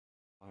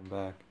I'm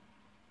back.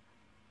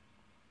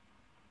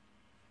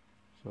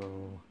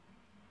 So,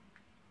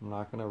 I'm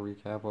not gonna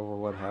recap over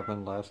what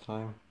happened last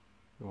time.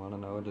 If you wanna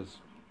know, just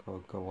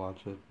go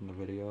watch it in the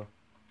video.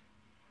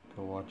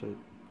 Go watch it,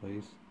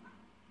 please.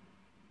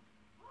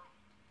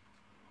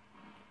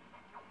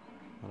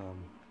 But,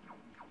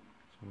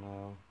 so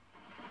now,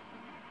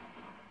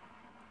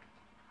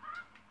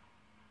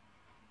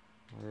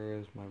 where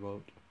is my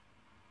boat?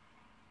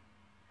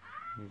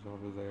 He's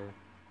over there.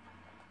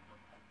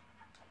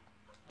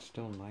 It's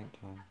still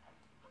nighttime.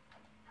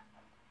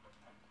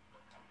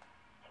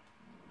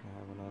 I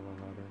have another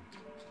letter.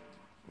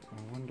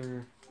 I wonder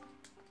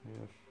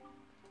if...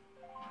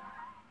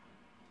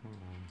 Hang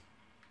on.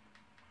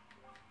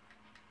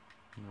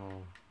 No.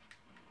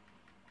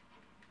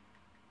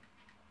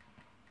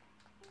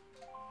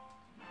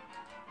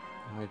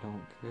 I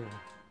don't care.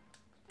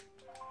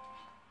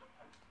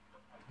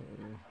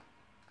 Okay.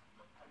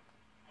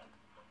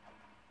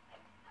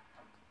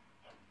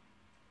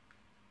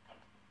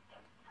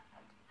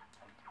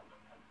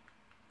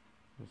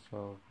 So,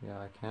 yeah,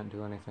 I can't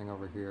do anything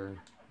over here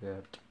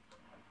yet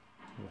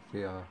with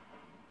the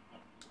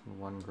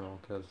one girl,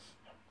 because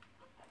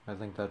I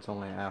think that's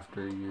only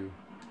after you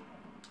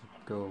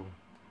go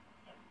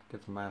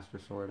get the Master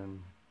Sword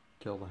and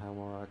kill the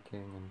Hammerrock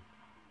King and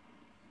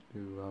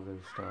do other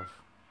stuff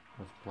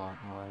with plot.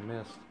 Oh, I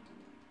missed.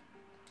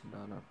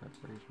 Done our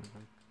preparation.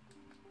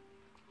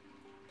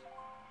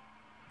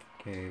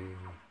 Okay.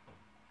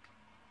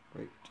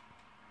 Great.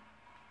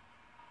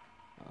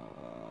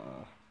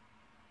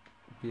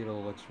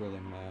 Beetle looks really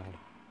mad.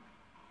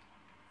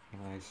 Can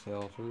I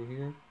sail through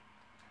here?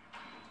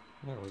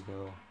 There we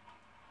go.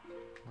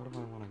 Where do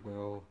I want to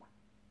go?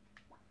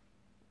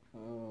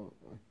 Oh,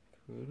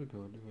 I could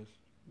go do this.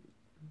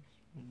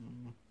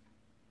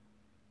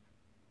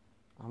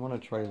 I'm gonna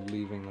try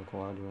leaving the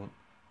quadrant.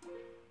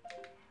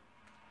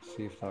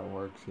 See if that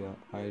works yet.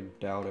 I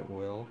doubt it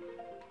will.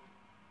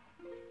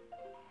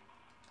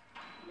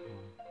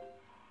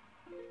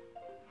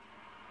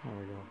 There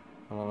we go.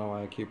 I don't know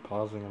why I keep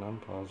pausing and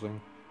unpausing.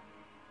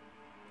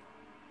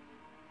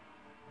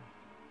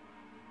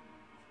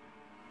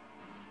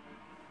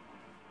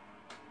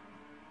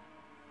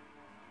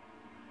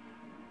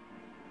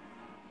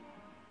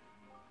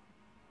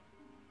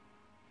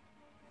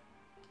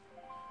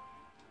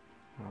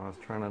 I was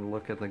trying to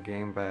look at the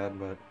gamepad,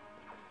 but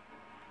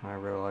I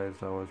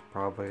realized I was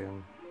probably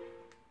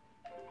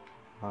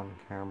on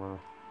camera.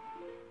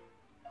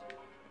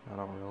 I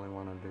don't really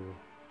want to do.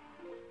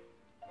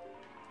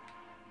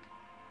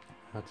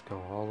 Let's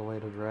go all the way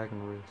to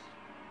Dragon Roost,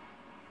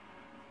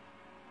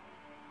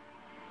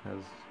 as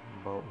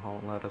the boat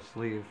won't let us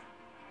leave.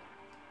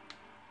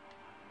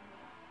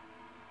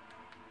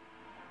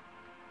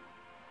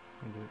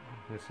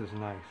 This is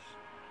nice.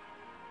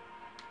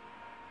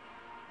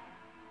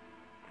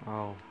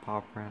 Oh,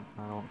 paw print,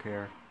 I don't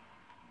care.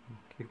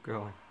 Keep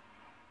going.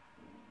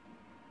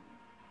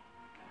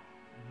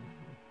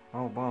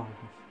 Oh, bombs.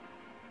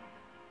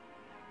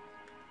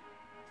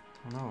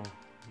 Oh, no,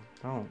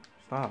 don't,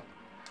 stop.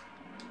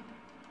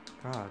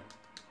 God,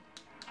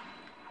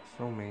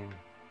 so mean.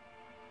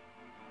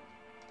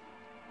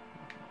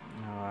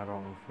 No, I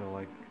don't feel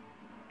like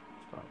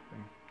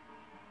stopping.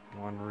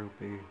 1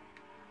 rupee.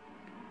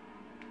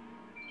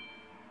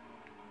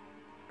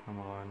 Come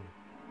on.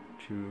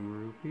 2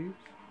 rupees?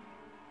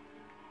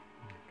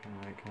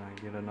 Can I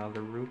get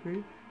another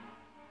rupee?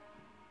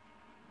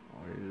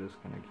 Or are you just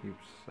gonna keep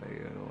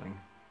sailing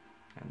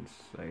and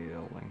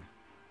sailing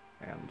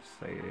and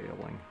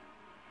sailing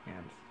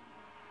and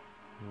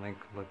Link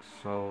looks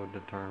so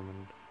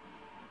determined.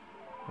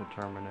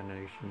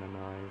 Determination in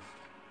eyes.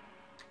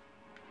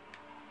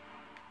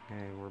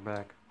 Okay, we're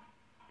back.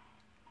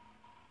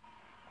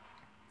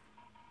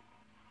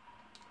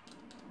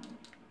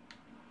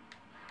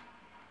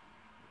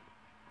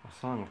 A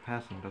Song of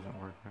Passing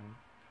doesn't work, right?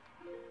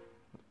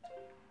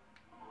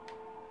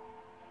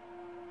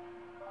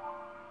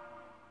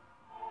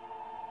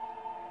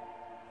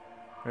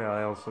 Yeah,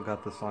 I also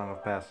got the Song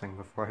of Passing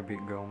before I beat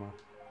Goma.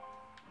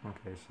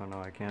 Okay, so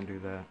no, I can't do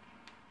that,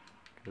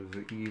 because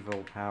the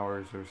evil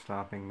powers are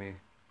stopping me.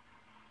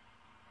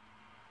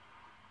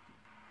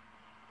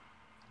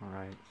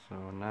 Alright,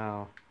 so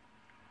now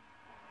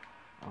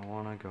I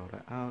want to go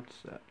to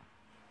Outset.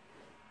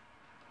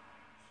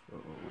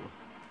 So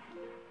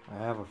I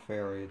have a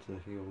fairy to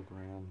heal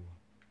Grandma.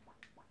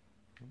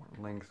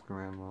 Link's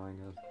grandma, I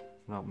guess.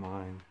 It's not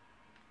mine.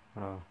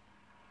 Oh.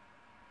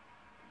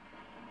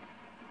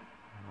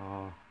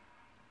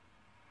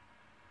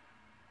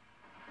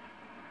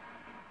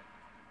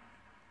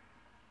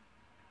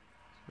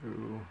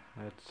 Ooh,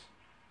 let's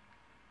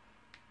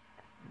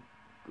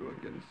go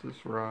against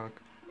this rock.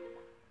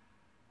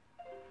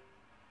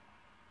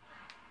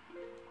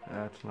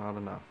 That's not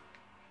enough.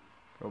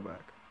 Go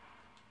back.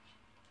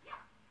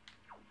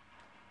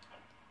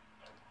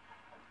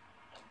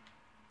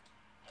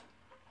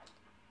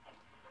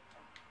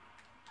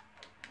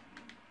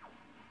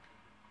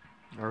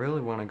 I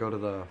really want to go to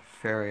the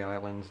Fairy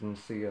Islands and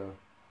see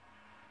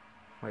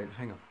wait,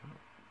 hang on.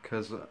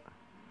 Because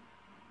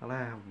Well, I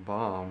have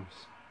bombs.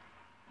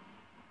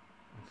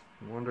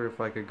 I wonder if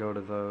I could go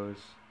to those.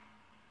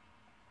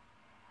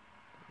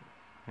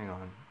 Hang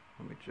on,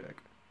 let me check.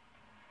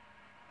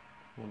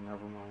 Well,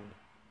 never mind.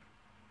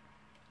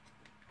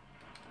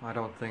 I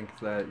don't think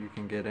that you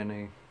can get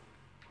any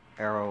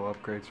arrow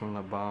upgrades from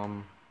the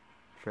bomb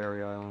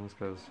fairy islands,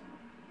 because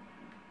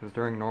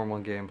during normal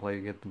gameplay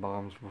you get the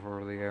bombs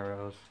before the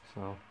arrows,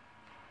 so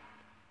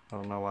I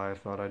don't know why I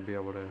thought I'd be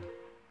able to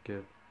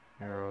get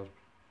arrows.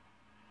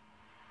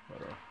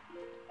 But,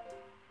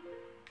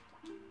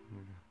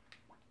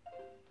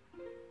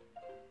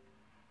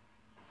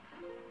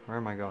 where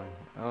am I going?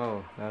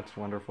 Oh, that's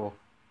wonderful.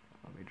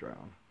 Let me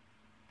drown.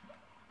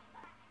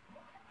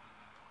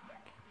 I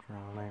keep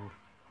drowning.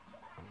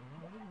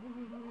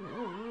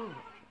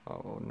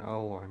 Oh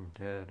no, I'm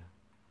dead.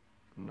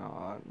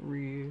 Not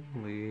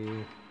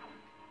really.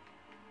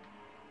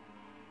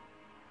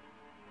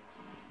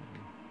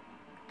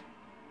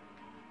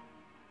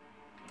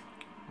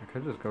 I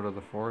could just go to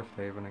the forest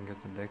haven and get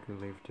the Deku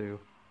Leaf too.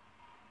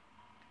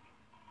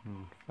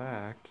 In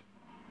fact,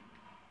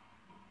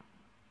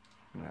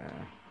 nah,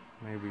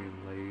 maybe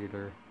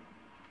later.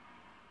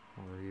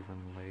 Or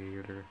even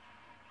later.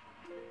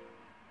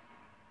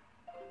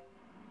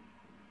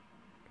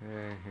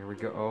 Okay, here we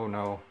go. Oh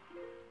no.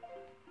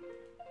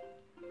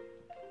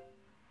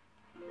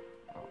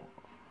 Oh,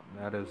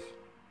 that is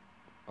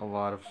a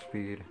lot of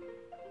speed.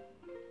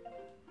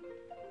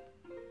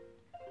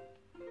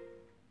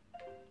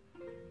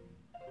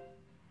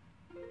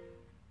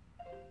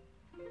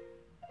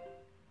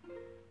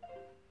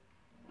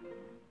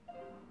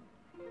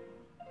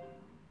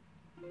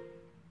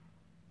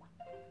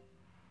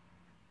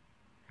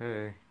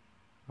 Okay.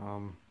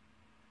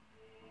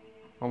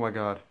 Oh my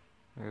god.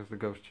 There's the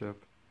ghost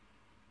chip.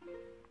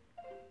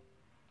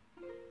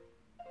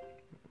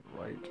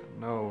 Right.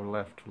 No,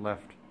 left,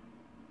 left.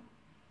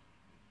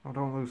 Oh,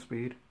 don't lose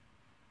speed.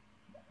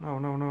 No,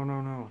 no, no,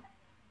 no, no.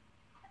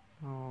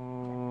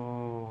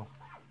 Oh.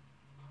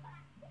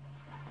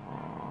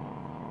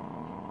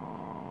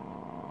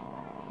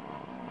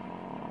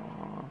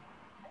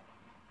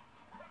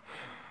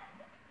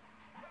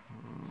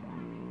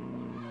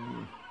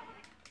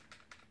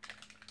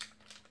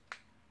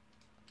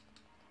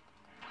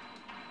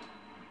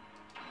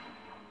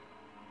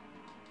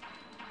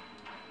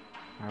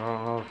 I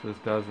don't know if this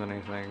does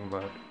anything,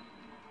 but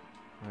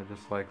I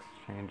just like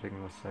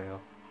changing the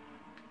sail.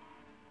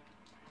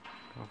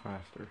 Go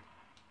faster.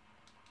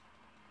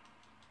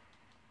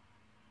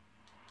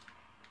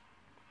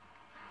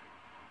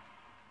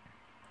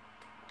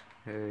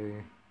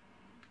 Okay.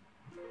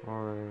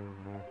 Or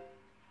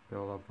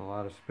build up a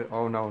lot of speed.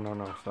 Oh no, no,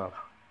 no, stop.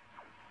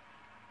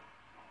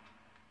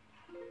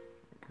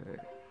 Okay.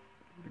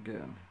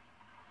 Again.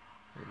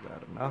 Is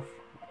that enough?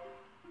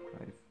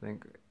 I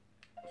think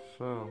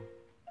so.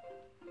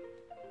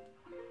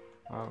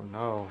 Oh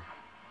no.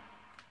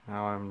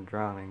 Now I'm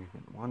drowning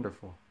again.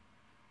 Wonderful.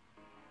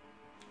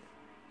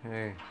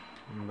 Hey,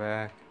 I'm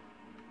back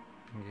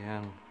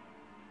again.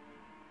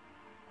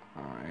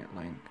 Alright,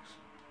 Lynx.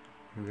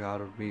 You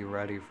gotta be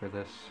ready for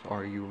this.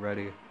 Are you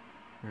ready?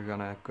 You're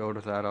gonna go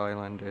to that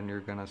island and you're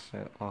gonna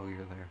say, oh,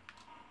 you're there.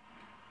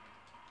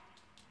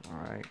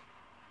 Alright.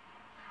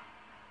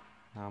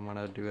 Now I'm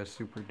gonna do a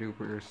super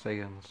duper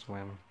Saiyan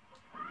swim.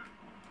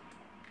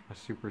 A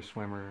super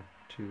swimmer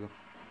too.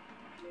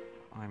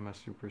 I'm a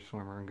super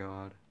swimmer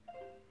god.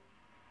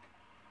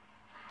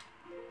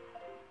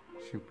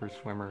 Super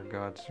swimmer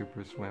god,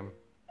 super swim.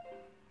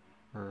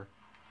 There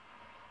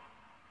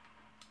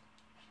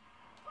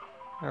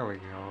we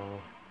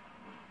go.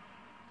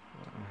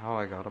 How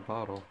I got a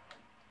bottle.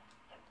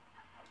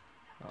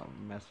 A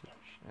message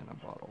in a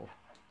bottle.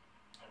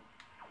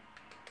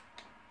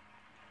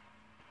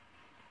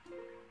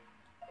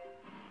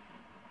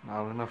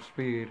 Not enough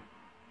speed.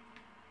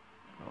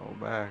 Go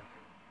back.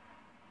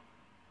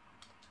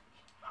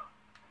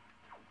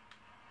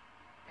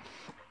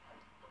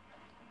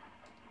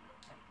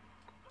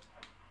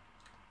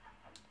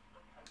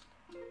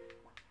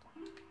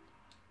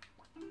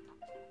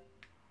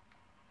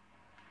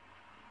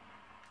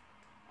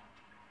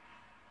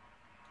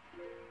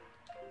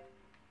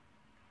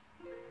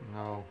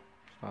 No,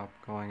 stop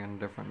going in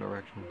different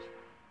directions.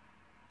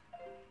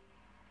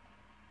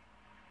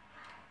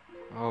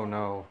 Oh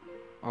no.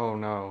 Oh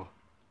no.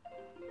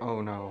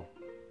 Oh no.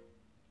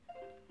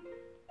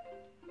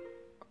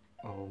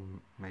 Oh,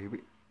 maybe.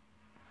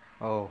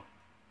 Oh,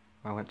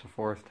 I went to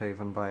Forest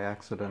Haven by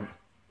accident.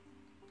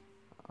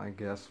 I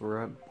guess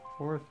we're at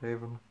Forest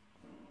Haven.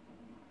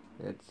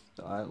 It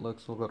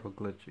looks a little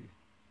glitchy.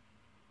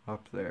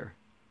 Up there.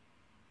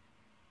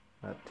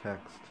 That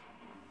text.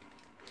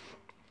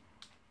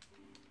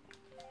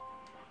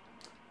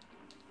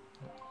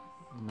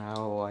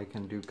 Now I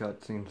can do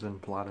cutscenes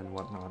and plot and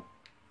whatnot.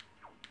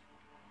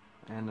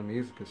 And the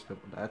music is still,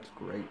 that's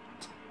great.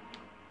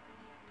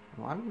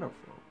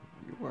 Wonderful.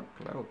 You were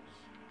close.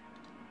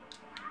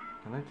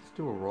 Can I just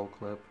do a roll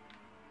clip?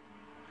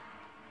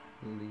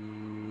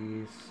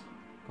 Please.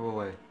 Go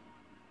away.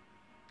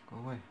 Go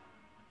away.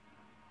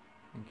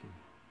 Thank you.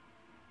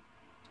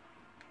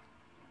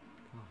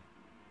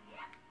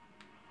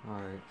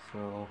 Alright,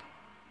 so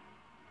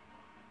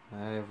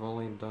I've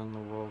only done the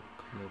roll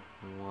clip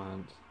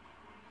once.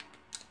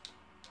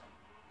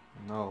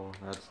 No,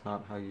 that's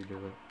not how you do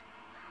it.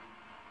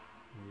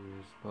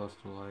 You're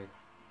supposed to like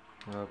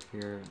go up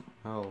here.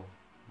 No,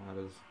 that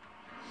is.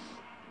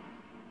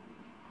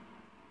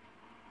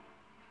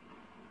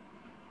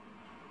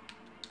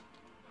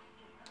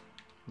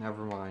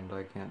 Never mind,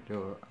 I can't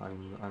do it.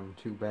 I'm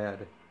too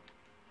bad.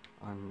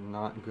 I'm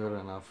not good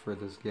enough for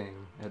this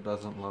game. It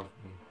doesn't love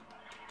me.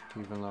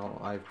 Even though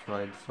I've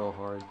tried so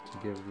hard to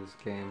give this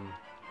game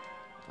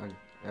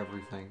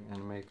everything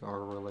and make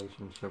our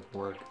relationship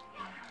work,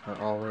 but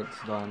all it's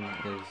done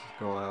is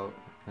go out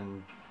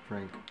and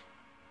drink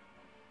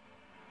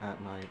at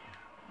night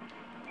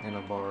in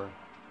a bar.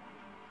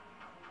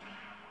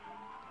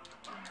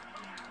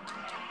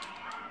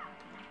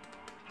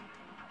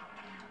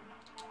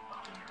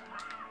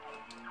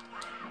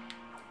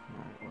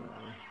 Alright,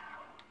 whatever.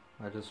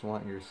 I just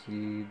want your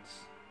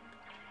seeds.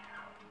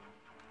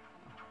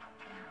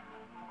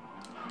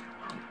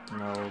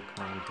 No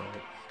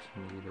context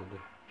needed.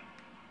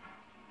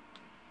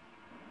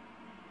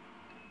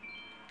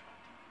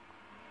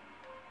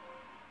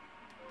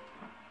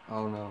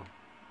 Oh no.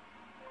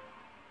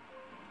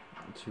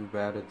 Too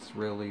bad it's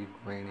really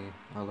rainy,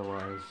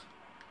 otherwise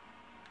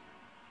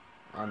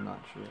I'm not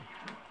sure.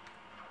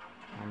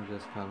 I'm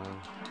just kind of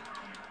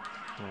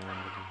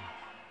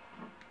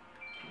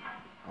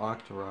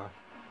Octorok.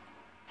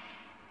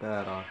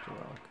 Bad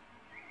Octorok.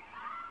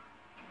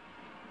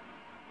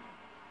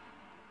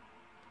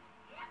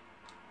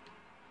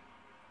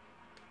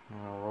 A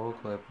roll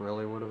clip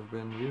really would have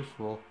been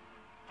useful.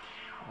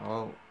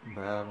 Oh,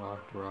 bad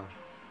Octorok.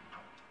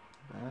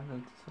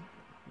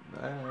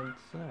 Bad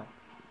sack.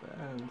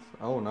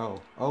 Oh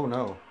no. Oh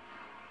no.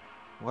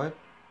 What?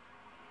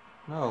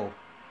 No.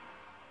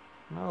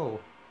 No.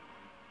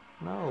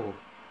 No.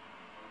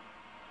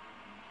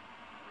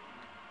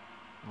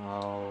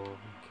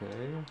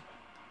 Okay.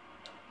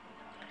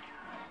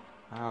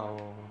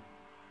 Ow.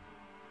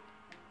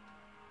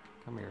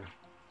 Come here.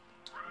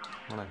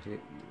 I wanna hit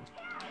you.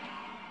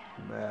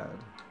 Bad.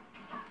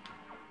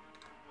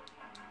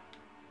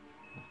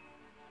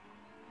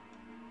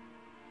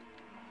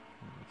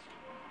 Let's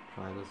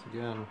try this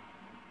again.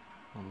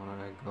 I'm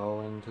gonna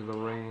go into the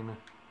rain.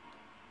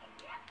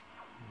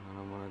 And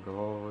I'm gonna go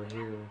over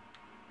here.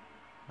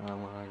 And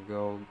I'm gonna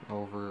go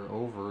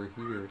over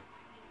here.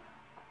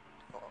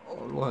 I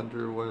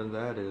wonder what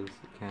that is.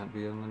 It can't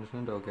be a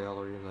Nintendo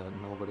gallery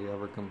that nobody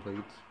ever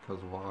completes,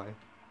 because why?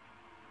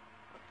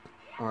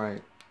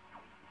 Alright.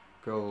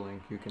 Go,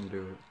 Link, you can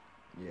do it.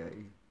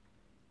 Yay.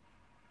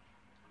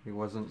 He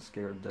wasn't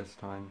scared this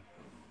time.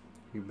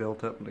 He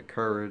built up the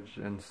courage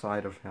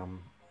inside of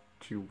him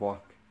to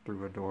walk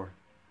through a door.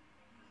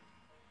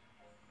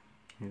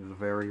 He's a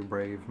very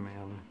brave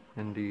man,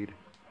 indeed.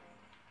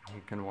 He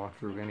can walk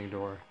through any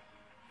door.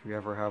 If you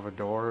ever have a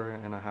door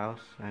in a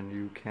house and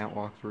you can't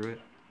walk through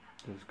it,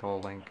 just call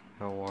Link,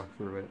 he'll walk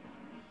through it.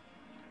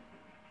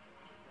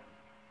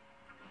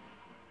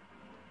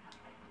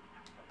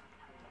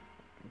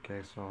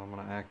 Okay, so I'm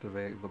gonna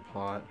activate the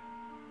plot,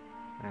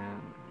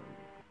 and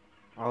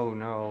oh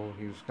no,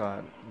 he's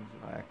got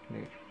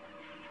acne.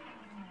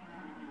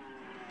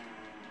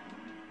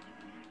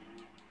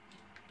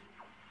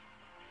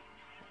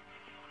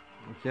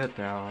 Get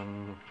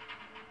down,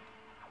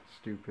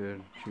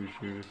 stupid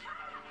choo-choos.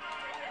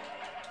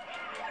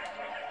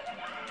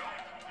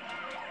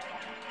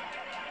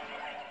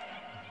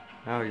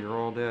 Now you're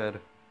all dead.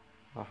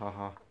 Ha ha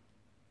ha.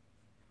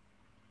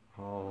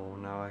 Oh,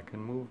 now I can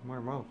move my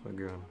mouth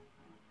again.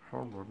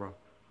 Oh,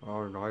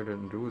 I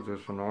didn't do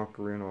this in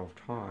Ocarina of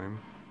Time.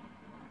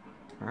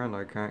 And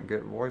I can't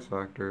get voice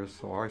actors,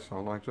 so I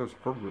sound like this.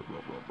 Come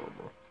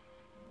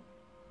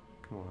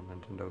on,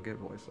 Nintendo, get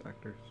voice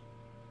actors.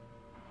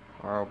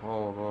 I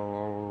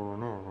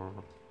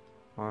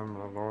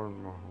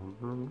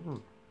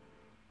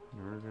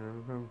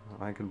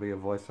could be a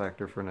voice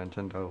actor for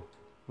Nintendo.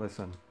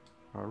 Listen.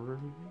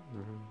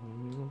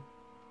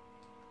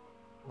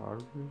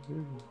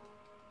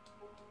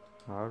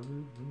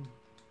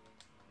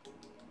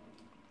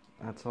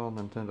 That's all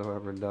Nintendo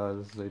ever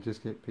does. They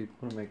just get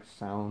people to make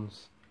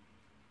sounds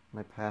and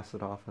they pass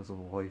it off as a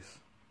voice.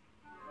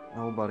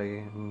 Nobody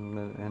in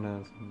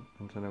a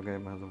Nintendo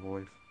game has a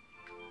voice.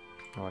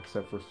 Oh,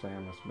 except for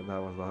Samus, but that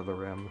was the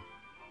other M.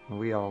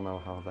 We all know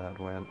how that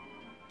went.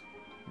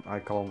 I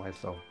call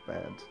myself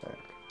Bad Sack.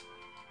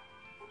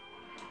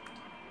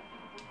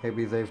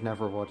 Maybe they've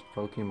never watched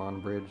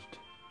Pokemon Bridged.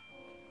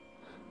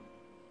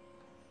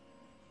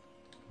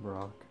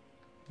 Brock.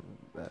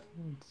 Bad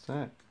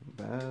Sack.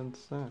 Bad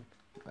Sack.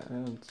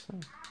 Bad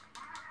Sack.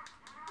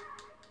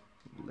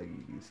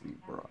 Lazy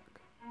Brock.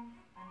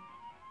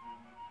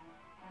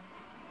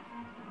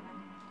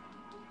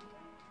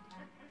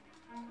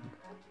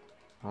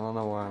 I don't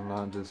know why I'm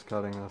not just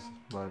cutting this,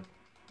 but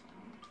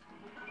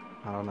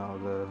I don't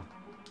know,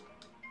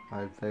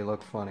 they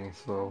look funny,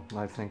 so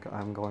I think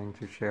I'm going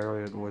to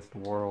share it with the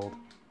world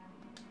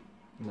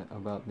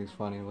about these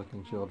funny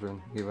looking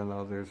children, even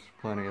though there's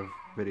plenty of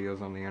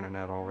videos on the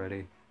internet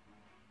already.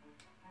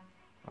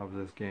 of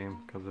this game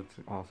because it's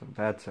awesome.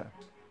 Bad set.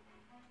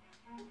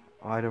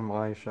 Item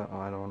I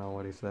don't know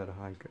what he said.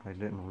 I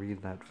didn't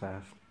read that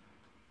fast.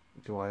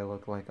 Do I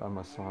look like I'm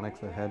a Sonic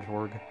the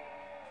Hedgehog?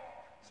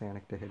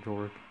 Sonic the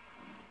Hedgehog?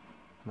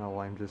 No,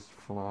 I'm just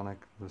Flonic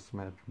the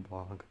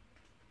Smedge-Bog.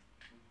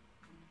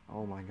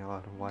 Oh my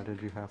god, why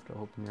did you have to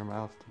open your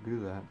mouth to do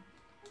that?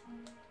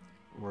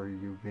 Were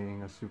you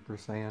being a Super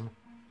Saiyan?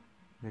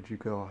 Did you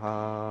go, ha,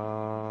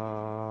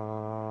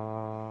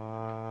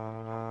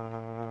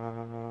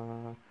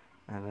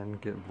 and then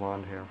get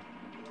blonde hair?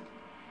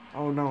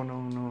 Oh no,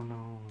 no, no,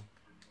 no.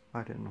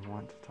 I didn't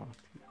want to talk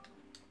to you.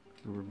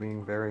 You were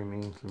being very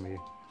mean to me.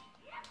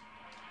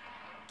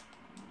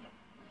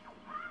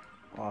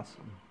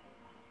 Awesome.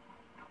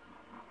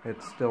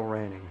 It's still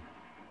raining.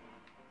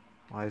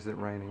 Why is it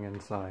raining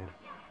inside?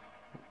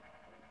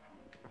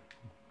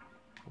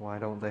 Why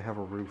don't they have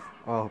a roof?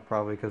 Oh,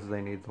 probably because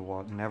they need the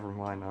water. Never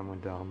mind, I'm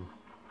dumb.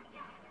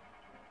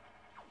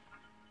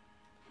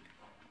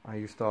 I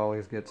used to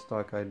always get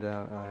stuck.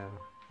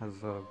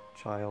 As a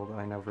child,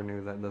 I never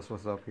knew that this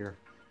was up here.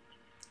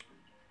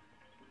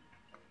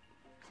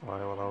 So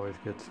I would always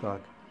get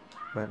stuck.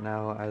 But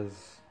now,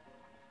 as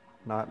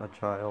not a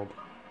child,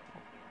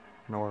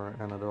 nor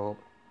an adult,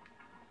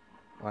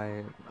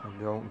 I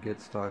don't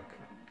get stuck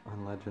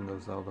on Legend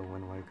of Zelda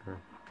Wind Waker.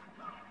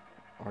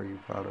 Are you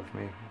proud of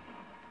me?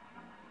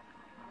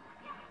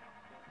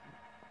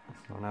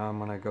 So now I'm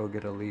gonna go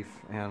get a leaf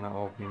and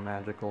I'll be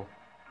magical.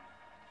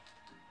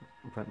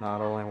 But not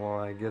only will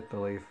I get the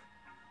leaf,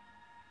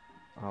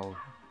 I'll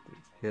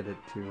hit it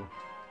too.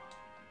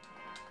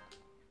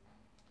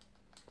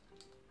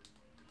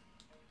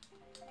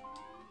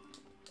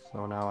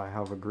 So now I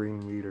have a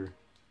green meter.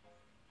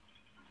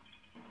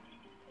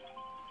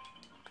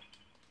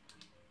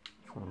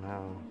 So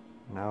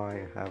now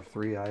I have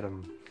 3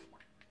 items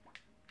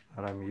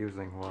that I'm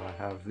using. Well, I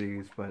have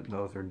these, but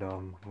those are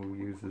dumb. Who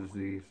uses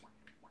these?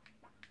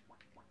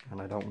 And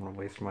I don't want to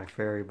waste my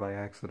fairy by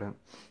accident.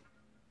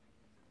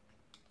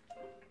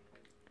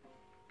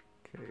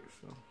 Okay,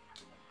 so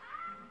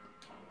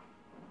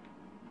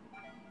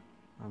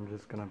I'm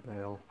just gonna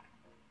bail.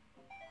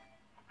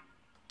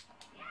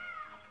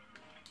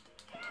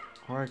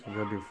 Or I could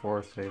go do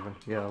forest haven.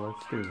 Yeah,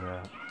 let's do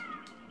that.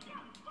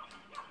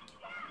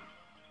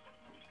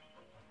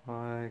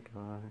 Hi,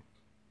 guy.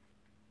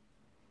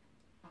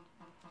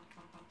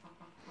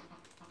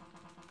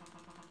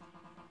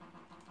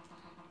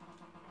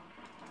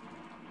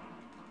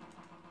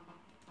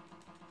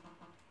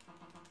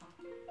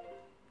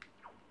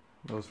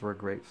 Those were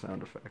great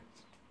sound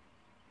effects.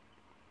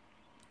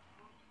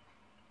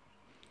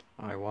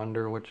 I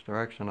wonder which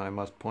direction I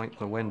must point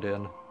the wind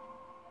in.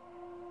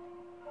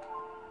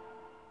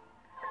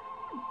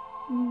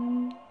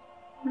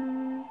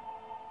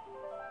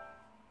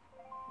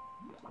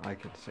 I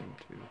can sing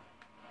too.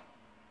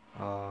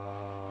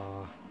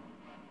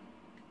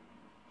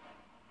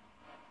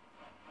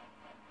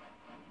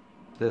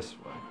 This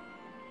way.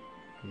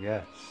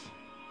 Yes,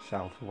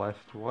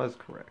 southwest was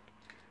correct.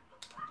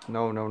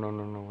 No, no, no,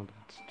 no, no,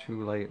 that's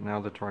too late. Now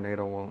the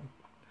tornado won't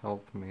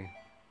help me.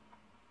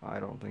 I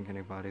don't think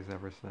anybody's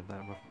ever said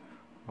that before.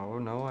 Oh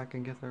no, I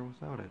can get there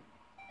without it.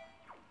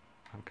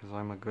 Because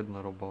I'm a good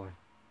little boy.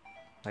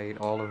 I ate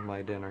all of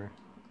my dinner.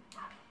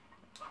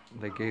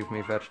 They gave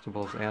me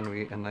vegetables and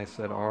meat, and they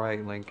said,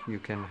 alright, Link, you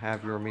can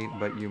have your meat,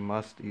 but you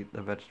must eat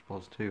the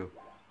vegetables too.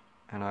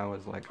 And I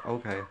was like,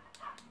 okay.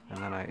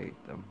 And then I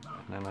ate them.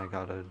 And then I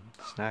got a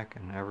snack,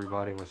 and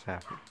everybody was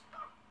happy.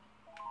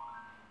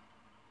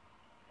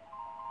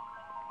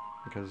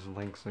 Because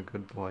Link's a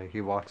good boy.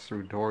 He walks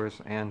through doors,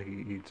 and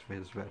he eats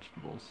his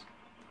vegetables.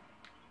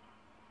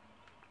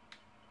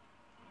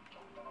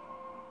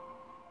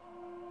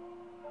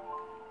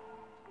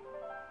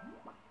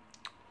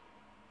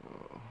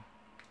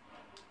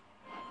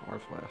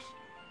 Northwest.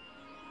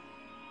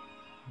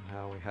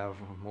 Now we have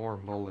more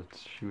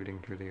bullets shooting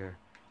through the air.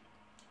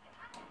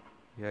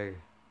 Yay.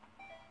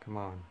 Come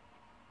on.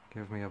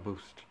 Give me a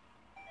boost.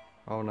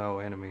 Oh no,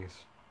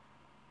 enemies.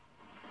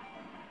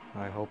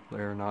 I hope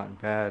they're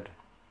not bad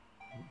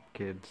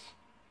kids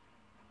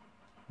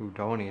who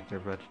don't eat their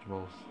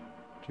vegetables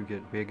to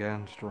get big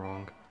and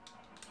strong.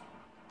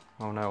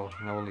 Oh no,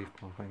 no leaf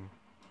pumping.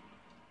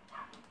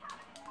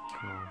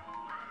 Come on.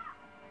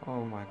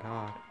 Oh my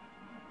god.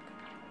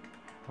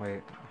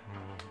 Wait,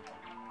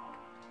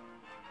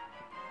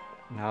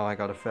 now I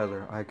got a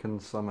feather. I can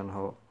summon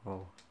Ho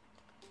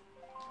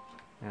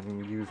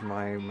and use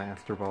my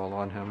Master Ball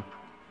on him.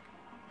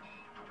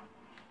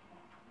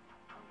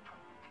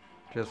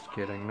 Just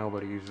kidding,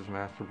 nobody uses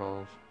Master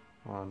Balls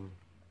on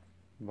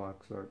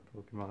box art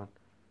Pokemon.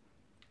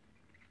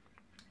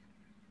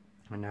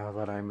 And now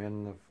that I'm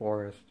in the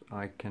forest,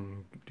 I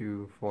can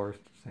do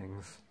forest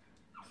things,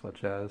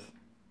 such as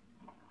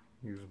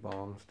use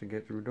bombs to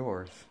get through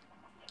doors.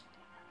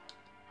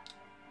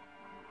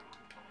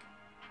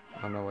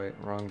 Oh no, wait,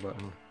 wrong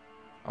button.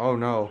 Oh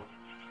no!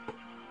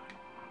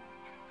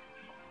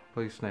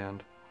 Please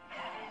stand.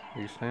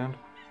 You stand?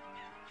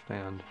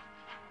 Stand.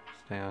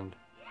 Stand.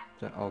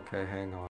 Okay, hang on.